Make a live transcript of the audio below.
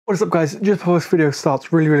What is up guys, just before this video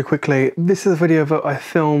starts really quickly, this is a video that I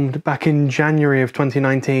filmed back in January of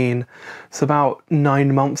 2019. It's about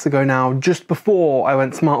 9 months ago now, just before I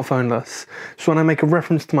went smartphoneless. So when I make a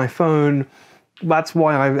reference to my phone, that's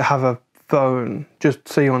why I have a phone, just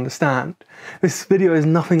so you understand. This video is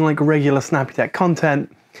nothing like regular Snappy-Tech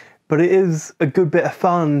content, but it is a good bit of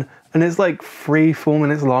fun, and it's like 3-4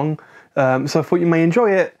 minutes long, so I thought you may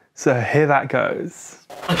enjoy it, so here that goes.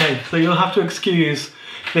 Okay, so you'll have to excuse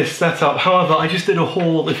this setup. However, I just did a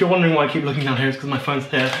haul. If you're wondering why I keep looking down here, it's because my phone's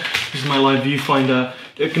here. This is my live viewfinder.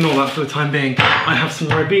 Ignore that for the time being. I have some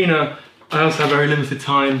Ribena. I also have very limited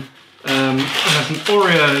time. I have some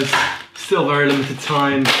Oreos, still very limited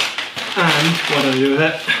time. And what do I do with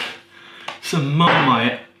it? Some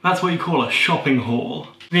Marmite. That's what you call a shopping haul.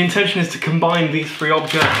 The intention is to combine these three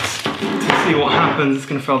objects to see what happens. It's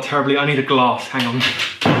going to fail terribly. I need a glass. Hang on.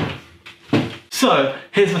 So,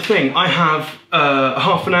 here's the thing, I have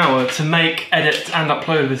half an hour to make, edit and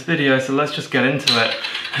upload this video, so let's just get into it.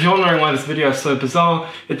 If you're wondering why this video is so bizarre,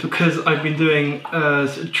 it's because I've been doing a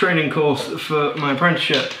training course for my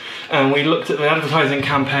apprenticeship, and we looked at the advertising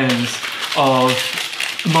campaigns of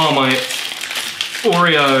Marmite,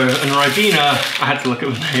 Oreo and Ribena. I had to look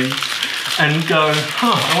at the names and go,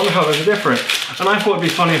 I wonder how those are different. And I thought it'd be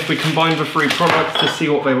funny if we combined the three products to see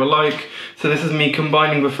what they were like. So this is me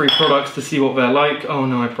combining the three products to see what they're like. Oh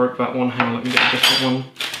no, I broke that one. Hang on, let me get a different one.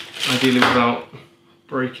 Ideally without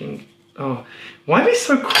breaking. Oh, why are they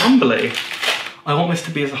so crumbly? I want this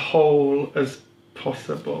to be as whole as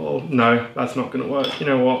possible. No, that's not gonna work. You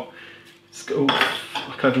know what? Oh,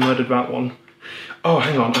 like I've murdered that one. Oh,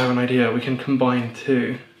 hang on, I have an idea. We can combine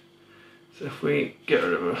two. So if we get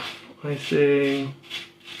rid of the icing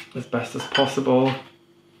as best as possible.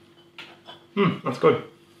 That's good.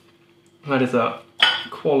 That is a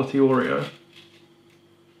quality Oreo.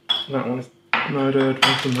 That one is murdered,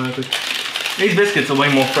 one's murdered. These biscuits are way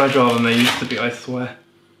more fragile than they used to be, I swear.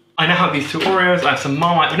 I now have these two Oreos, I have some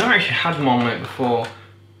Marmite. I've never actually had Marmite before.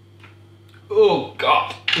 Oh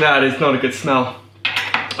god, that is not a good smell.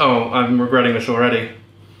 Oh, I'm regretting this already.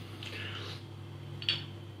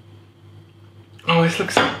 Oh, this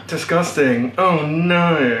looks disgusting. Oh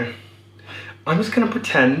no. I'm just gonna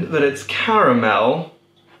pretend that it's caramel.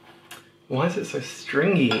 Why is it so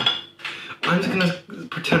stringy? I'm just gonna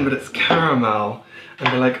pretend that it's caramel and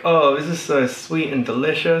be like, oh, this is so sweet and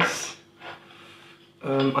delicious.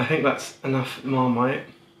 I think that's enough Marmite.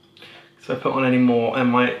 So if I put on any more, I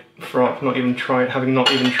might throw up, having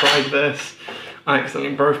not even tried this. I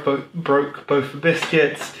accidentally broke both the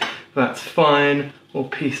biscuits. That's fine. We'll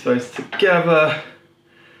piece those together.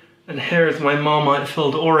 And here is my Marmite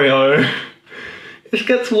filled Oreo. This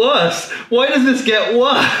gets worse. Why does this get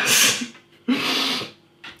worse?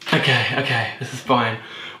 Okay, this is fine.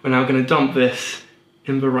 We're now gonna dump this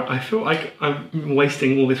in the I feel like I'm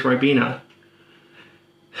wasting all this Ribena.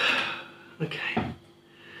 Okay.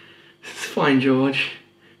 This is fine, George.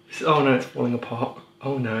 Oh no, it's falling apart.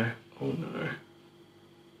 Oh no, oh no.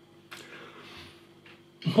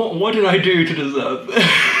 What did I do to deserve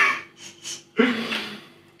this?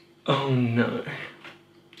 Oh no.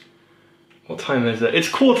 What time is it? It's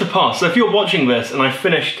 1:15, so if you're watching this and I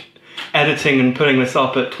finished editing and putting this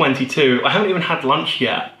up at 22, I haven't even had lunch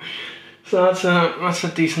yet. So that's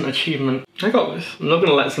a decent achievement. I got this. I'm not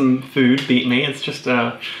gonna let some food beat me. It's just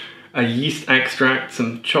a yeast extract,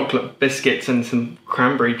 some chocolate biscuits and some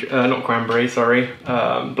blackcurrant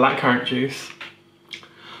juice.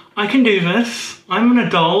 I can do this. I'm an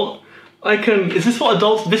adult. This is what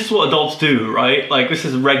adults do, right? Like this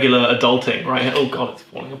is regular adulting, right? Oh god, it's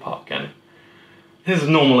falling apart again. This is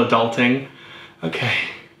normal adulting. Okay.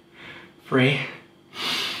 3,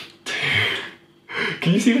 2.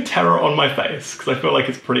 Can you see the terror on my face? Because I feel like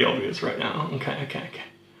it's pretty obvious right now. Okay.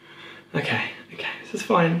 This is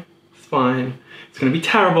fine. It's fine. It's gonna be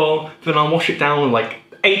terrible. Then I'll wash it down with like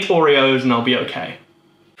 8 Oreos and I'll be okay.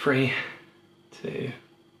 3, 2,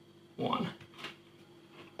 1.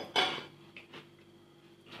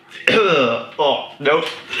 Oh, nope.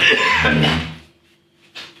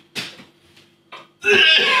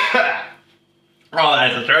 Oh,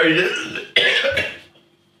 that's atrocious.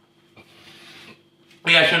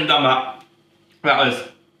 Yeah, I shouldn't have done that. That was...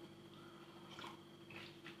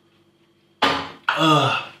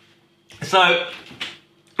 So,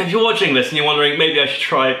 if you're watching this and you're wondering, maybe I should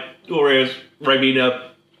try Oreos, Ribena,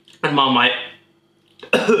 and Marmite,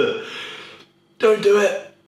 don't do it.